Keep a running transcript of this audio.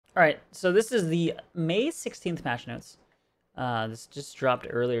All right, so this is the May 16th patch notes. This just dropped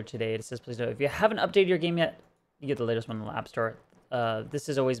earlier today. It says, please note, if you haven't updated your game yet, you get the latest one in the App Store. This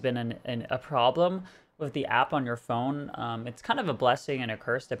has always been a problem with the app on your phone. It's kind of a blessing and a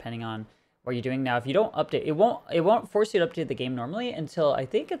curse depending on what you're doing. Now, if you don't update, it won't force you to update the game normally until I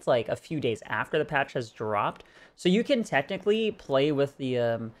think it's like a few days after the patch has dropped. So you can technically play with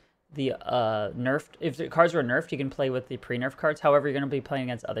the nerfed, if the cards were nerfed, you can play with the pre-nerf cards. However, you're going to be playing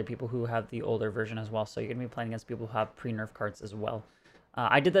against other people who have the older version as well, so you're going to be playing against people who have pre-nerf cards as well.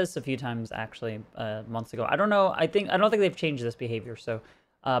 I did this a few times actually months ago. I don't know, I don't think they've changed this behavior. So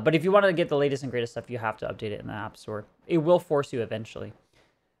but if you want to get the latest and greatest stuff, you have to update it in the App Store. It will force you eventually.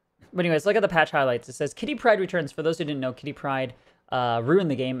 But anyways, look at the patch highlights. It says Kitty Pryde returns. For those who didn't know, Kitty Pryde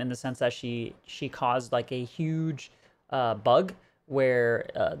ruined the game in the sense that she caused like a huge bug where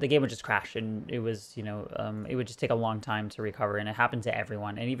the game would just crash, and it was, it would just take a long time to recover, and it happened to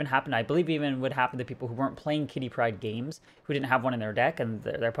everyone. And even happened, I believe, even would happen to people who weren't playing Kitty Pryde games, who didn't have one in their deck, and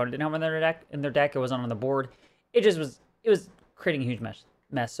their opponent didn't have one in their deck. It wasn't on the board. It was creating a huge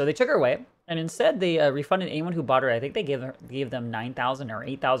mess. So they took her away, and instead they refunded anyone who bought her. I think they gave them 9,000 or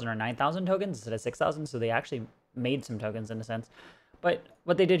 8,000 or 9,000 tokens instead of 6,000. So they actually made some tokens in a sense. But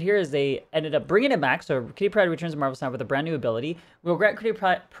what they did here is they ended up bringing it back. So Kitty Pryde returns to Marvel Snap with a brand new ability. We'll grant Kitty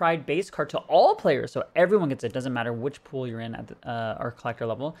Pryde base card to all players, so everyone gets it. Doesn't matter which pool you're in at our collector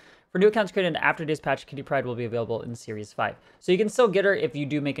level. For new accounts created after today's patch, Kitty Pryde will be available in Series 5. So you can still get her if you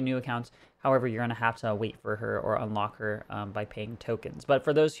do make a new account. However, you're going to have to wait for her or unlock her by paying tokens. But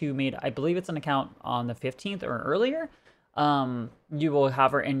for those who made, I believe it's an account on the 15th or earlier, you will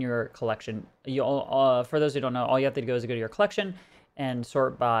have her in your collection. For those who don't know, all you have to do is go to your collection and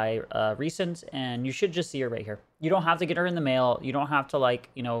sort by recent, and you should just see her right here. You don't have to get her in the mail. You don't have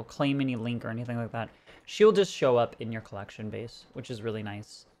to claim any link or anything like that. She'll just show up in your collection base, which is really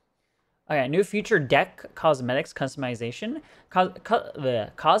nice. Okay, new feature, deck cosmetics customization.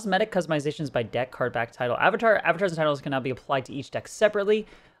 Cosmetic customizations by deck, card back, title, avatar. Avatars and titles can now be applied to each deck separately.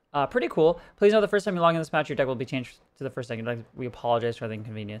 Pretty cool. Please know the first time you log in this match, your deck will be changed to the first deck. We apologize for the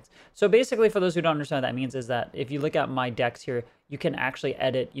inconvenience. So basically, for those who don't understand what that means, is that if you look at my decks here, you can actually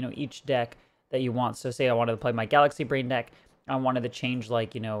edit, each deck that you want. So say I wanted to play my Galaxy Brain deck, I wanted to change my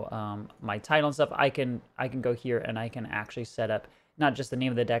title and stuff. I can go here and I can actually set up not just the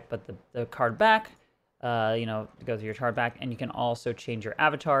name of the deck, but the card back. Go through your card back, and you can also change your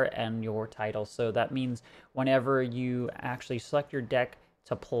avatar and your title. So that means whenever you actually select your deck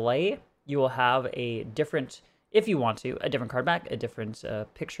to play, you will have a different, if you want to, a different card back, a different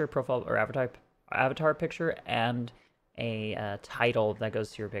picture profile or avatar picture, and a title that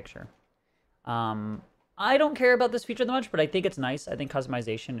goes to your picture. I don't care about this feature that much, but I think it's nice. I think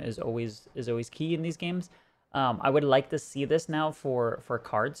customization is always key in these games. I would like to see this now for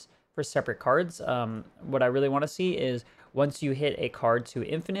cards, for separate cards. What I really want to see is once you hit a card to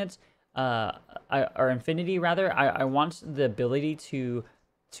infinite, or infinity rather, I want the ability to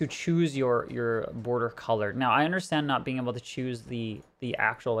choose your border color. Now I understand not being able to choose the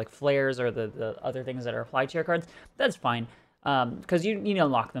actual like flares or the other things that are applied to your cards. That's fine. Because you need to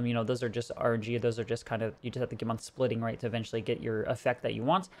unlock them, those are just RNG, those are just kind of, you just have to keep on splitting, right, to eventually get your effect that you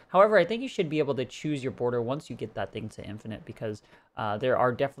want. However, I think you should be able to choose your border once you get that thing to infinite, because there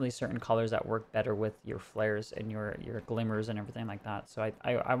are definitely certain colors that work better with your flares and your glimmers and everything like that. So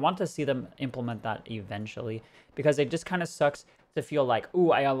I want to see them implement that eventually, because it just kind of sucks to feel like,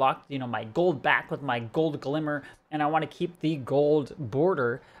 ooh, I unlocked, my gold back with my gold glimmer, and I want to keep the gold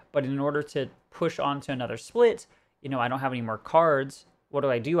border, but in order to push on to another split, I don't have any more cards. What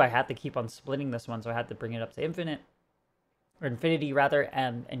do? I had to keep on splitting this one, so I had to bring it up to infinite, or infinity rather,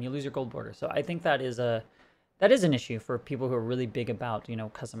 and you lose your gold border. So I think that is an issue for people who are really big about,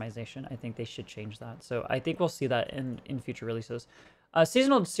 customization. I think they should change that. So I think we'll see that in future releases.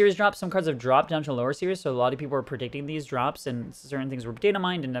 Seasonal series drops. Some cards have dropped down to lower series, so a lot of people are predicting these drops, and certain things were data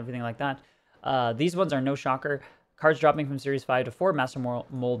mined and everything like that. These ones are no shocker. Cards dropping from Series 5 to 4, Master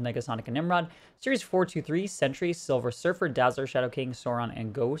Mold, Negasonic, and Nimrod. Series 4 to 3, Sentry, Silver Surfer, Dazzler, Shadow King, Sauron,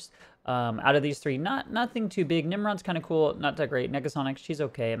 and Ghost. Out of these three, nothing too big. Nimrod's kind of cool, not that great. Negasonic, she's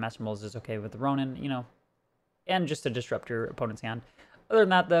okay, and Master Mold is okay with Ronin, and just to disrupt your opponent's hand. Other than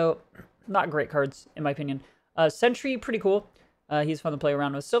that, though, not great cards, in my opinion. Sentry, pretty cool. He's fun to play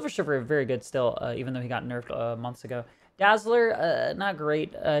around with. Silver Surfer, very good still, even though he got nerfed months ago. Dazzler, not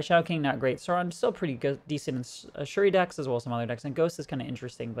great. Shadow King, not great. Sauron, still pretty good, decent in Shuri decks as well as some other decks. And Ghost is kind of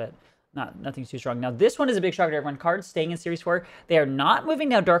interesting, but nothing too strong. Now, this one is a big shocker to everyone. Cards staying in Series 4. They are not moving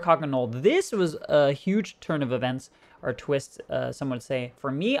down Darkhawk and Null. This was a huge turn of events or twist, someone would say.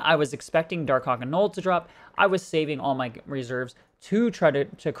 For me, I was expecting Darkhawk and Null to drop. I was saving all my reserves to try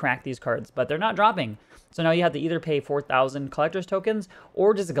to crack these cards, but they're not dropping. So now you have to either pay 4,000 collector's tokens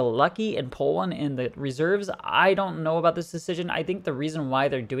or just get lucky and pull one in the reserves. I don't know about this decision. I think the reason why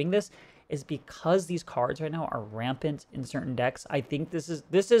they're doing this is because these cards right now are rampant in certain decks. I think this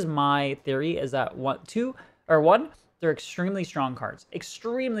is my theory, is that one, they're extremely strong cards.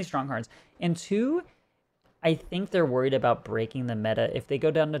 Extremely strong cards. And two, I think they're worried about breaking the meta. If they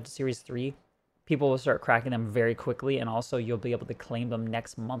go down to Series 3, people will start cracking them very quickly, and also you'll be able to claim them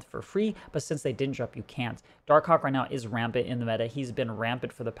next month for free. But since they didn't drop, you can't. Darkhawk right now is rampant in the meta. He's been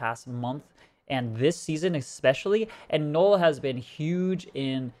rampant for the past month, and this season especially. And Null has been huge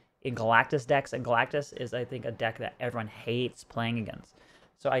in Galactus decks, and Galactus is, I think, a deck that everyone hates playing against.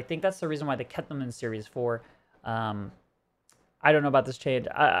 So I think that's the reason why they kept them in Series 4. I don't know about this change.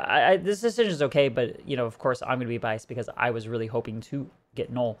 This decision is okay, but, you know, of course, I'm going to be biased because I was really hoping to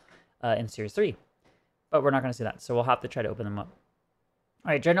get Null in Series 3. But we're not going to see that, so we'll have to try to open them up.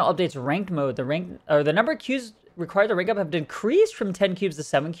 All right, general updates, ranked mode. The number of cubes required to rank up have decreased from 10 cubes to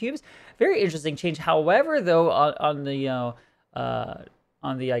 7 cubes. Very interesting change. However, though, on the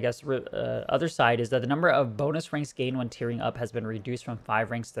I guess, other side is that the number of bonus ranks gained when tiering up has been reduced from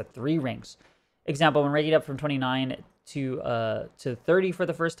 5 ranks to 3 ranks. Example, when ranking up from 29 to 30 for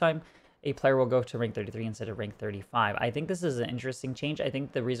the first time, a player will go to rank 33 instead of rank 35. I think this is an interesting change. I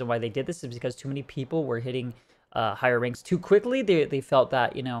think the reason why they did this is because too many people were hitting higher ranks too quickly. They felt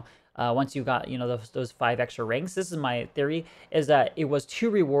that, you know, once you got, you know, those 5 extra ranks, this is my theory, is that it was too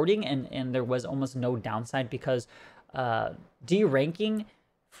rewarding and there was almost no downside because de-ranking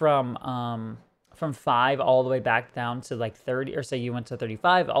from 5 all the way back down to like 30, or say you went to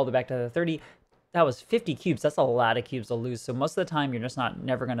 35 all the way back to the 30, that was 50 cubes. That's a lot of cubes to lose. So most of the time you're just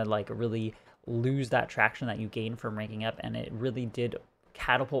never gonna like really lose that traction that you gain from ranking up, and it really did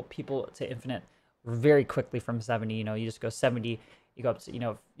catapult people to infinite very quickly from 70. You know, you just go 70, you go up to, you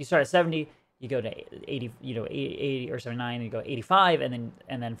know, you start at 70, you go to 80, you know, 80 or 79, you go 85, and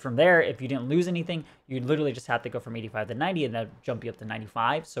then from there, if you didn't lose anything, you literally just have to go from 85 to 90, and that jump you up to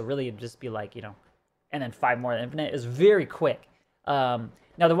 95. So really, it'd just be like, you know, and then 5 more than infinite is very quick.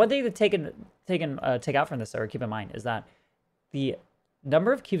 Now, the one thing to take out from this, or keep in mind, is that the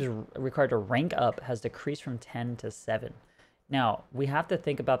number of cubes required to rank up has decreased from 10 to 7. Now, we have to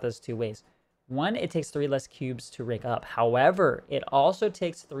think about this 2 ways. One, it takes 3 less cubes to rank up. However, it also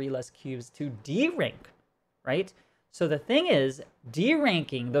takes 3 less cubes to de-rank, right? So the thing is,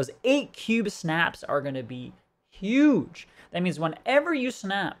 de-ranking, those 8 cube snaps are going to be huge. That means whenever you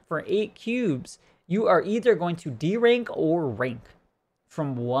snap for 8 cubes, you are either going to de-rank or rank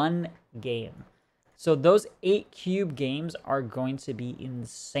from one game. So those 8 cube games are going to be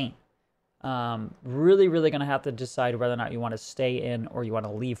insane. Really going to have to decide whether or not you want to stay in or you want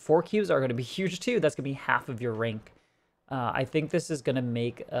to leave. 4 cubes are going to be huge too. That's going to be half of your rank. I think this is going to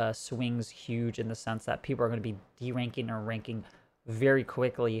make swings huge in the sense that people are going to be de-ranking or ranking very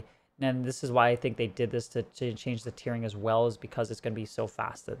quickly. And this is why I think they did this to change the tiering as well, is because it's going to be so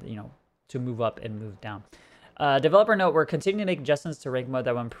fast that, you know, to move up and move down. Developer note, we're continuing to make adjustments to rank mode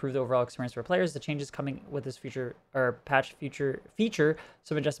that will improve the overall experience for players. The changes coming with this feature feature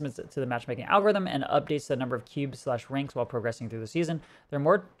some adjustments to the matchmaking algorithm and updates to the number of cubes / ranks while progressing through the season. There are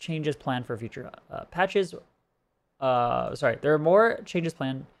more changes planned for future patches. There are more changes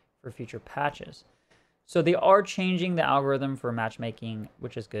planned for future patches. So they are changing the algorithm for matchmaking,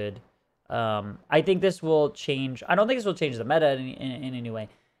 which is good. I think this will change. I don't think this will change the meta in any way.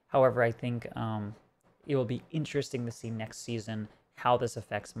 However, I think it will be interesting to see next season how this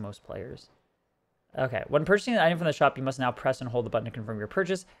affects most players. Okay, when purchasing an item from the shop, you must now press and hold the button to confirm your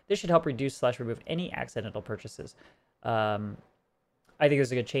purchase. This should help reduce / remove any accidental purchases. I think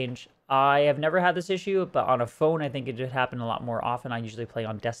it's a good change. I have never had this issue, but on a phone, I think it should happen a lot more often. I usually play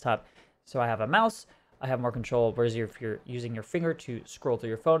on desktop, so I have a mouse. I have more control, whereas if you're using your finger to scroll through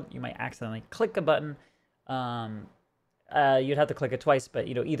your phone, you might accidentally click a button. You'd have to click it twice, but,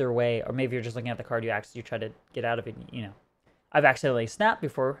 you know, either way, or maybe you're just looking at the card, you try to get out of it, you know. I've accidentally snapped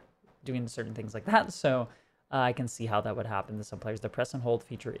before doing certain things like that, so I can see how that would happen to some players. The press and hold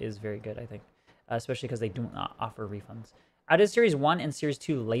feature is very good, I think, especially because they do not offer refunds. Added Series 1 and Series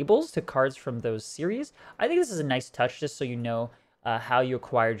 2 labels to cards from those series. I think this is a nice touch, just so you know how you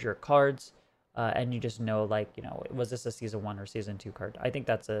acquired your cards, and you just know, like, you know, was this a Season 1 or Season 2 card? I think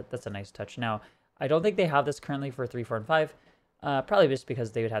that's a nice touch. Now, I don't think they have this currently for 3, 4, and 5. Probably just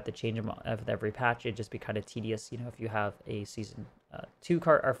because they would have to change them with every patch. It'd just be kind of tedious, you know, if you have a Season 2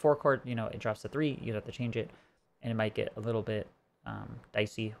 card or 4 card, you know, it drops to 3, you'd have to change it, and it might get a little bit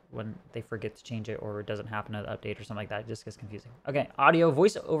dicey when they forget to change it or it doesn't happen in the update or something like that. It just gets confusing. Okay, audio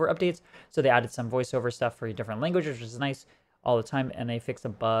voiceover updates. So they added some voiceover stuff for different languages, which is nice all the time. And they fixed a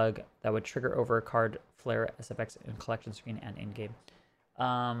bug that would trigger over a card flare SFX in collection screen and in-game.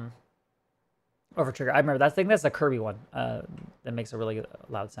 Over trigger. I remember that thing. That's the Kirby one. That makes a really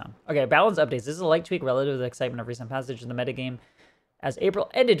loud sound. Okay, balance updates. This is a light tweak relative to the excitement of recent passage in the metagame. As April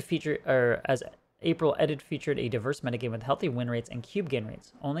ended, featured a diverse metagame with healthy win rates and cube gain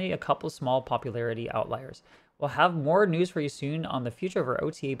rates. Only a couple small popularity outliers. We'll have more news for you soon on the future of our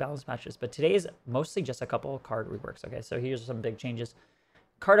OTA balance matches, but today is mostly just a couple card reworks. Okay, so here's some big changes.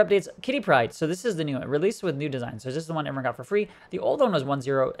 Card updates, Kitty Pride. So this is the new one, released with new designs. So this is the one everyone got for free. The old one was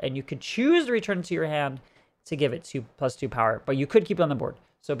 1-0, and you could choose to return it to your hand to give it +2 power, but you could keep it on the board.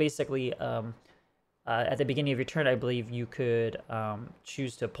 So basically, at the beginning of your turn, I believe you could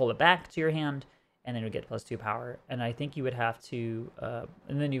choose to pull it back to your hand, and then you would get +2 power. And I think you would have to,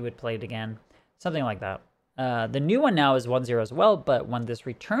 and then you would play it again, something like that. The new one now is 1-0 as well, but when this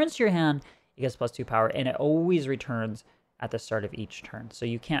returns to your hand, it gets +2 power, and it always returns at the start of each turn. So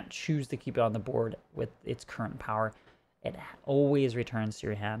you can't choose to keep it on the board with its current power. It always returns to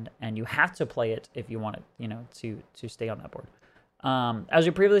your hand, and you have to play it if you want it, you know, to stay on that board. As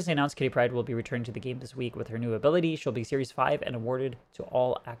we previously announced, Kitty Pride will be returning to the game this week with her new ability. She'll be Series 5 and awarded to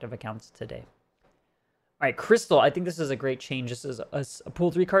all active accounts today. All right, Crystal. I think this is a great change. This is a pool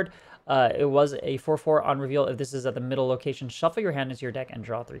 3 card. It was a 4/4 on reveal. If this is at the middle location, shuffle your hand into your deck and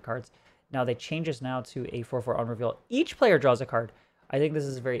draw 3 cards. Now they change this now to a 4/4 on reveal. Each player draws a card. I think this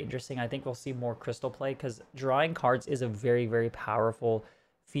is very interesting. I think we'll see more Crystal play because drawing cards is a very, very powerful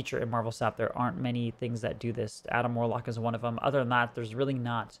feature in Marvel Snap. There aren't many things that do this. Adam Warlock is one of them. Other than that, there's really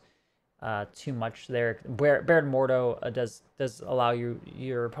not too much there. Baron Mordo does allow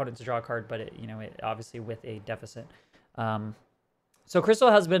your opponent to draw a card, but it obviously with a deficit. So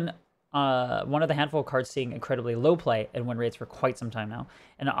Crystal has been one of the handful of cards seeing incredibly low play and win rates for quite some time now.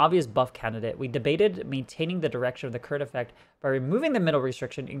 An obvious buff candidate. We debated maintaining the direction of the current effect by removing the middle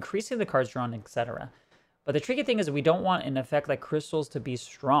restriction, increasing the cards drawn, etc. But the tricky thing is we don't want an effect like Crystals to be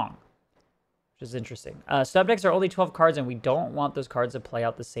strong, which is interesting. Stub decks are only 12 cards, and we don't want those cards to play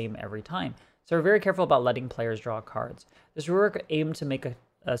out the same every time. So we're very careful about letting players draw cards. This rework aimed to make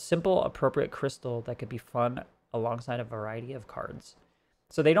a simple, appropriate Crystal that could be fun alongside a variety of cards.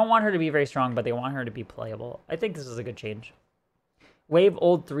 So they don't want her to be very strong, but they want her to be playable. I think this is a good change. Wave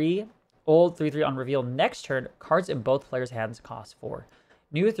old 3/3 on reveal. Next turn, cards in both players' hands cost 4.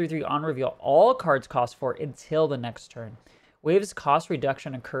 New 3/3 on reveal. All cards cost 4 until the next turn. Wave's cost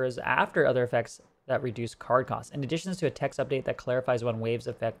reduction occurs after other effects that reduce card costs. In addition to a text update that clarifies when Wave's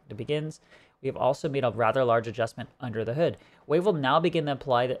effect begins, we have also made a rather large adjustment under the hood. Wave will now begin to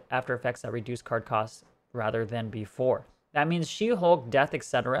apply after effects that reduce card costs rather than before. That means She-Hulk, Death,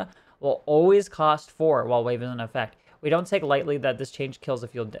 etc. will always cost 4 while Wave is in effect. We don't take lightly that this change kills a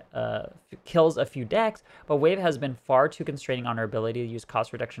few decks, but Wave has been far too constraining on our ability to use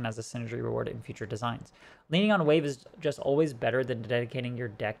cost reduction as a synergy reward in future designs. Leaning on Wave is just always better than dedicating your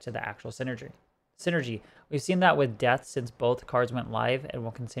deck to the actual synergy. We've seen that with Death since both cards went live, and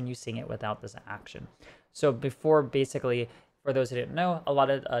we'll continue seeing it without this action. So before, basically, for those who didn't know, a lot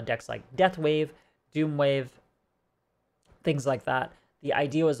of decks like Death Wave, Doom Wave, things like that, the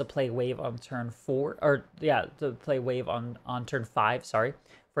idea was to play Wave on turn 4, or yeah, to play Wave on turn 5, sorry,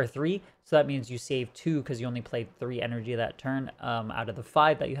 for 3. So that means you save 2 because you only played 3 energy that turn out of the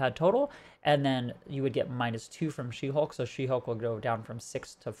 5 that you had total. And then you would get -2 from She-Hulk. So She-Hulk will go down from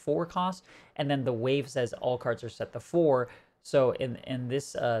 6 to 4 cost. And then the Wave says all cards are set to 4. So in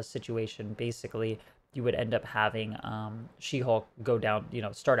this situation, basically, you would end up having She-Hulk go down,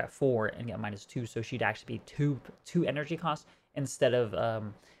 start at 4 and get -2. So she'd actually be 2 energy costs instead of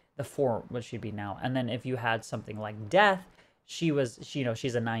the 4, which she'd be now. And then if you had something like Death, she's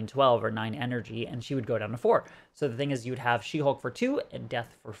a 9/12 or 9 energy, and she would go down to 4. So the thing is, you'd have She-Hulk for 2 and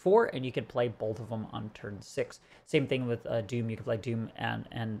Death for 4, and you could play both of them on turn 6. Same thing with Doom. You could play Doom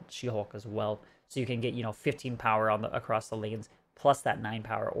and She-Hulk as well. So you can get 15 power across the lanes, plus that 9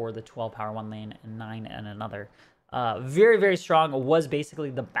 power, or the 12 power one lane and 9 and another. Very, very strong. It was basically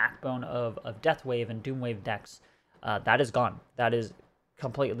the backbone of Death Wave and Doom Wave decks. That is gone. That is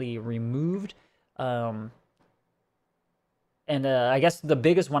completely removed. And I guess the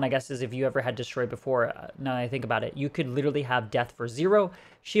biggest one, is if you ever had Destroy before, now that I think about it, you could literally have Death for 0,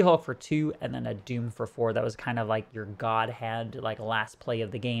 She-Hulk for 2, and then a Doom for 4. That was kind of like your god hand, like last play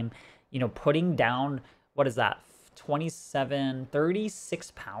of the game. Putting down, what is that,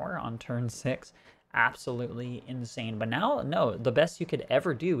 36 power on turn 6. Absolutely insane. But now, no, the best you could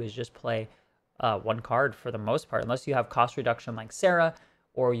ever do is just play one card for the most part, unless you have cost reduction like Sarah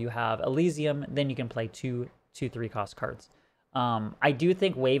or you have Elysium, then you can play two 3-cost cards. I do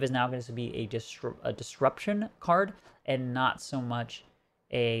think Wave is now going to be a disruption card and not so much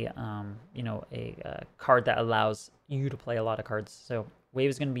a card that allows you to play a lot of cards. So Wave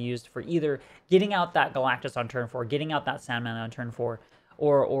is going to be used for either getting out that Galactus on turn 4, getting out that Sandman on turn 4,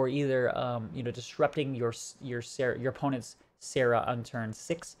 or either disrupting your opponent's Sarah on turn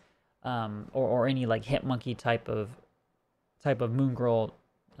 6, or any like Hitmonkey type of Moon Girl,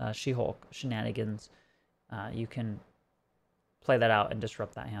 She-Hulk shenanigans. You can play that out and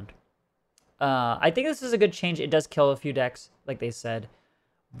disrupt that hand. I think this is a good change. It does kill a few decks, like they said,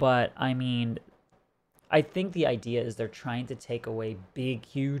 but I mean, I think the idea is they're trying to take away big,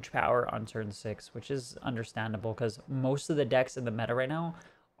 huge power on turn 6, which is understandable because most of the decks in the meta right now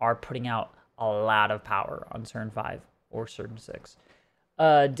are putting out a lot of power on turn 5 or turn 6.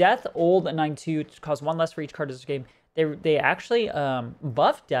 Death, old 9/2, costs 1 less for each card in this game. They actually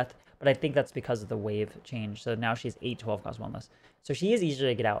buffed Death, but I think that's because of the Wave change. So now she's 8/12, costs 1 less. So she is easier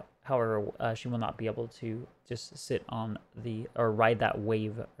to get out. However, she will not be able to just sit on or ride that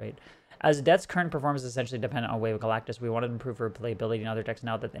wave, right? As Death's current performance is essentially dependent on Wave of Galactus, we wanted to improve her playability in other decks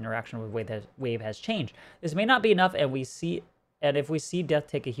now that the interaction with Wave has changed. This may not be enough, and if we see Death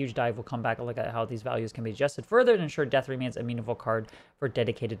take a huge dive, we'll come back and look at how these values can be adjusted further to ensure Death remains a meaningful card for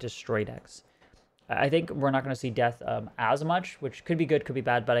dedicated destroy decks. I think we're not going to see Death as much, which could be good, could be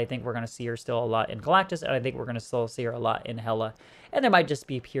bad, but I think we're going to see her still a lot in Galactus, and I think we're going to still see her a lot in Hela. And there might just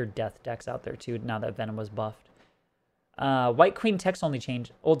be pure Death decks out there too, now that Venom was buffed. White Queen text only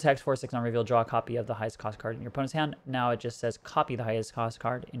change. Old text 4/6 on reveal, draw a copy of the highest cost card in your opponent's hand. Now it just says copy the highest cost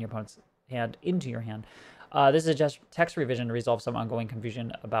card in your opponent's hand into your hand. This is just text revision to resolve some ongoing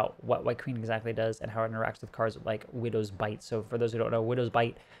confusion about what White Queen exactly does and how it interacts with cards like Widow's Bite. So for those who don't know, Widow's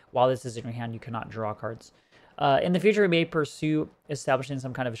Bite, while this is in your hand, you cannot draw cards. In the future, we may pursue establishing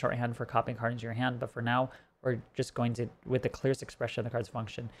some kind of shorthand for copying cards into your hand, but for now, we're just going to, with the clearest expression of the card's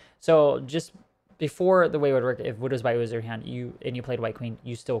function. So just before, the way it would work, if Widow's Bite was in your hand, and you played White Queen,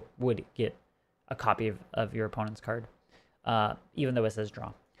 you still would get a copy of your opponent's card, even though it says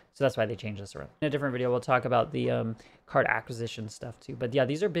draw. So that's why they changed this around. In a different video, we'll talk about the card acquisition stuff too. But yeah,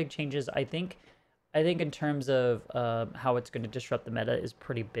 these are big changes. I think in terms of how it's going to disrupt the meta is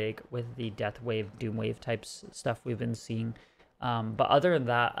pretty big with the Death Wave, Doom Wave types stuff we've been seeing. But other than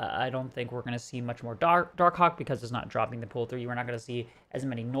that, I don't think we're going to see much more Darkhawk because it's not dropping the pool 3. We're not going to see as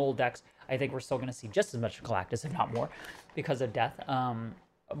many Null decks. I think we're still going to see just as much Galactus, if not more, because of Death.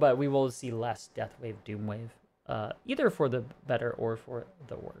 But we will see less Death Wave, Doom Wave, either for the better or for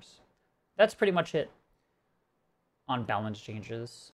the worse. That's pretty much it on balance changes.